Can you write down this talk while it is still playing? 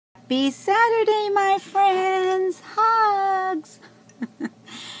Happy Saturday, my friends. Hugs.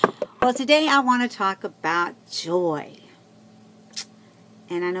 Well, today I want to talk about joy.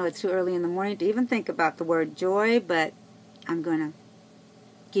 And I know it's too early in the morning to even think about the word joy, but I'm going to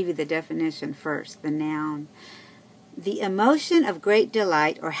give you the definition first, the noun. The emotion of great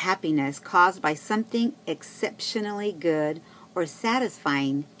delight or happiness caused by something exceptionally good or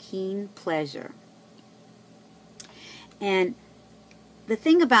satisfying keen pleasure. And the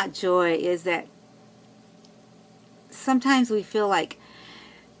thing about joy is that sometimes we feel like,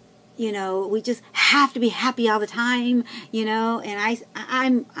 we just have to be happy all the time, and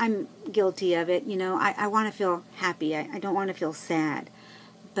I'm guilty of it. I want to feel happy. I don't want to feel sad.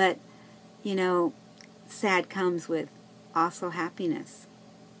 But, sad comes with also happiness,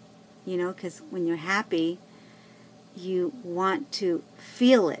 because when you're happy, you want to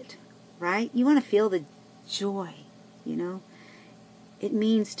feel it, right? You want to feel the joy, It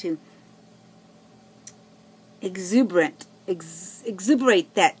means to exuberate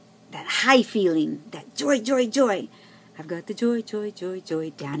that high feeling, that joy. I've got the joy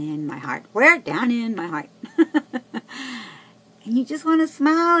down in my heart. Where? Down in my heart. And you just want to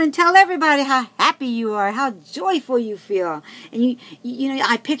smile and tell everybody how happy you are, how joyful you feel. And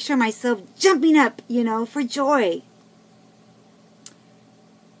I picture myself jumping up, for joy.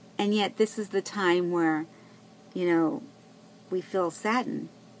 And yet this is the time where, we feel saddened.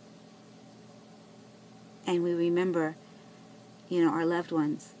 And we remember, our loved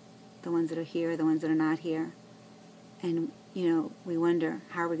ones, the ones that are here, the ones that are not here. And, we wonder,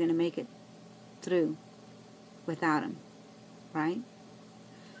 how are we going to make it through without them, right?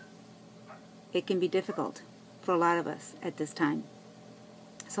 It can be difficult for a lot of us at this time.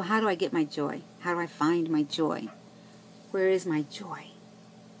 So how do I get my joy? How do I find my joy? Where is my joy?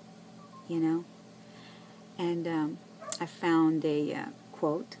 And I found a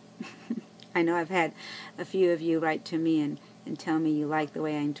quote. I know I've had a few of you write to me and tell me you like the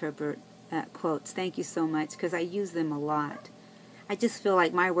way I interpret quotes. Thank you so much, because I use them a lot. I just feel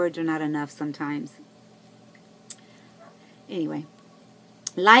like my words are not enough sometimes. Anyway,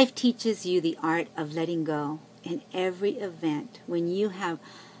 life teaches you the art of letting go. In every event, when you have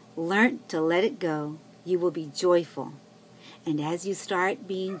learnt to let it go, you will be joyful. And as you start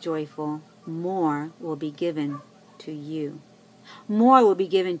being joyful, more will be given to you. More will be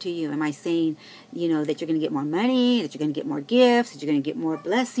given to you. Am I saying, that you're going to get more money, that you're going to get more gifts, that you're going to get more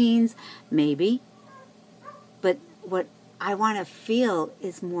blessings? Maybe. But what I want to feel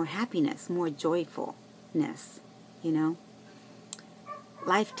is more happiness, more joyfulness,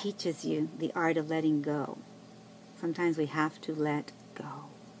 Life teaches you the art of letting go. Sometimes we have to let go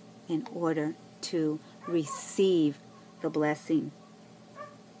in order to receive the blessing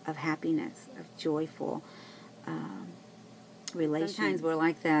of happiness, of joyful relations. Sometimes we're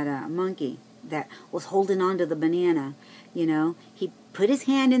like that monkey that was holding on to the banana. He put his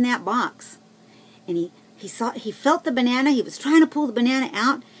hand in that box, and he felt the banana. He was trying to pull the banana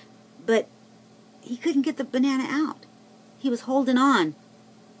out, but he couldn't get the banana out. He was holding on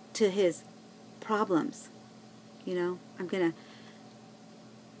to his problems. I'm going to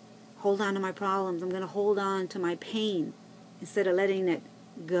hold on to my problems. I'm going to hold on to my pain instead of letting it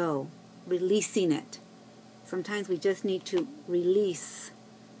go, releasing it. Sometimes we just need to release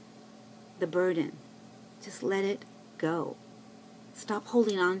the burden. Just let it go. Stop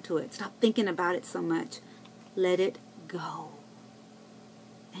holding on to it. Stop thinking about it so much. Let it go.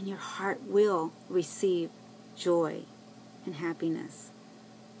 And your heart will receive joy and happiness.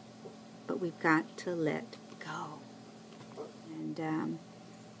 But we've got to let go. And,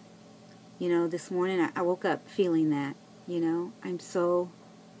 this morning I woke up feeling that, I'm so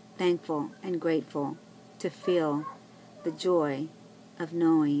thankful and grateful to feel the joy of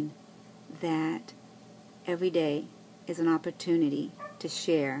knowing that every day is an opportunity to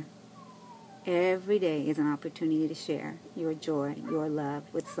share. Every day is an opportunity to share your joy, your love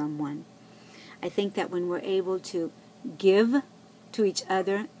with someone. I think that when we're able to give to each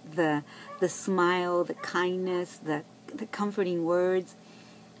other the smile, the kindness, the comforting words,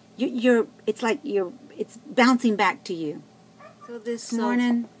 it's bouncing back to you. So this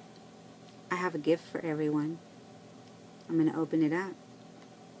morning, I have a gift for everyone. I'm going to open it up.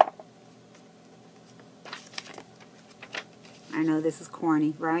 I know this is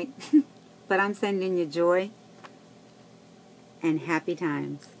corny, right? But I'm sending you joy and happy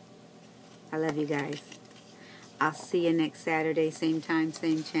times. I love you guys. I'll see you next Saturday, same time,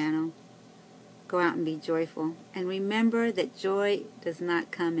 same channel. Go out and be joyful. And remember that joy does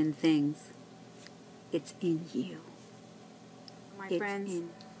not come in things. It's in you. My friends,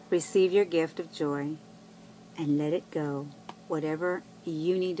 receive your gift of joy and let it go. Whatever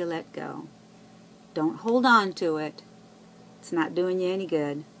you need to let go. Don't hold on to it. It's not doing you any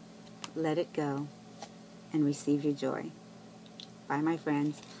good. Let it go and receive your joy. Bye, my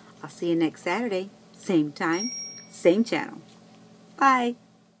friends. I'll see you next Saturday. Same time, same channel. Bye.